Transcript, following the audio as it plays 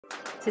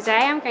Today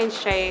I'm going to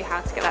show you how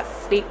to get that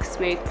sleek,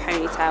 smooth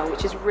ponytail,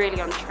 which is really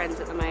on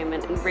trend at the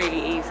moment and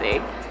really easy.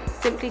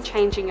 Simply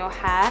changing your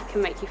hair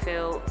can make you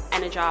feel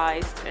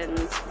energized and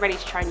ready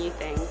to try new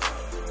things.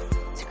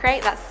 To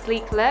create that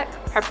sleek look,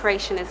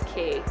 preparation is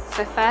key.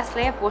 So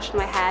firstly, I've washed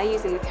my hair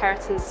using the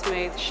Keratin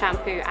Smooth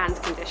shampoo and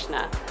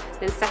conditioner.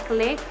 Then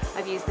secondly,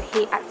 I've used the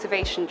heat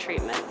activation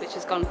treatment, which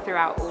has gone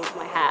throughout all of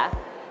my hair.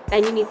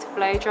 Then you need to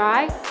blow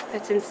dry,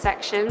 put in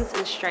sections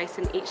and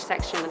straighten each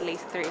section at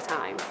least 3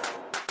 times.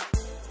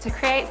 To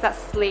create that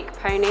sleek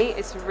pony,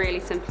 it's really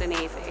simple and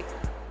easy.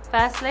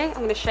 Firstly, I'm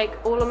going to shake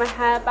all of my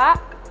hair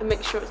back and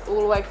make sure it's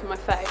all away from my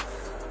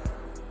face.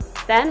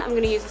 Then I'm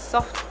going to use a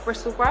soft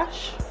bristle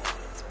brush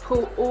to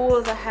pull all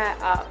of the hair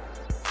up.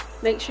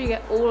 Make sure you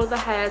get all of the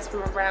hairs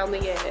from around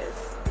the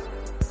ears.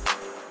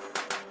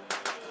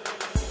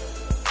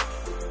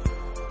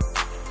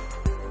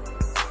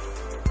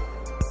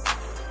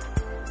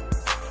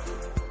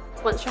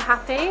 Once you're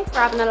happy,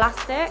 grab an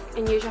elastic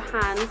and use your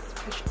hands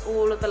to push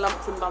all of the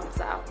lumps and bumps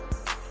out.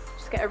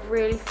 Just get a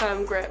really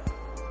firm grip.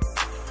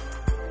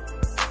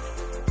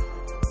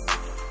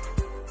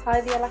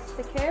 Tie the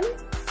elastic in.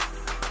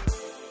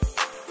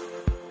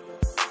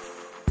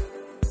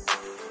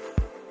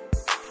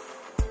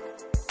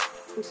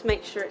 And just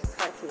make sure it's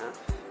tight enough.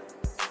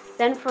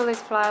 Then for all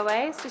those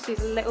flyaways, just use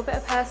a little bit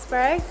of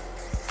hairspray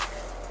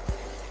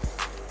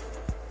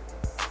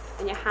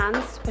and your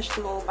hands to push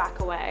them all back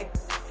away.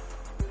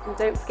 And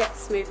don't forget to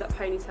smooth that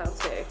ponytail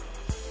too.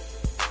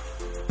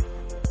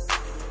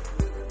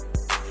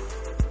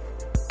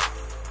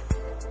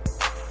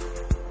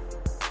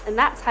 And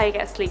that's how you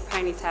get a sleek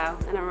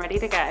ponytail, and I'm ready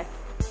to go.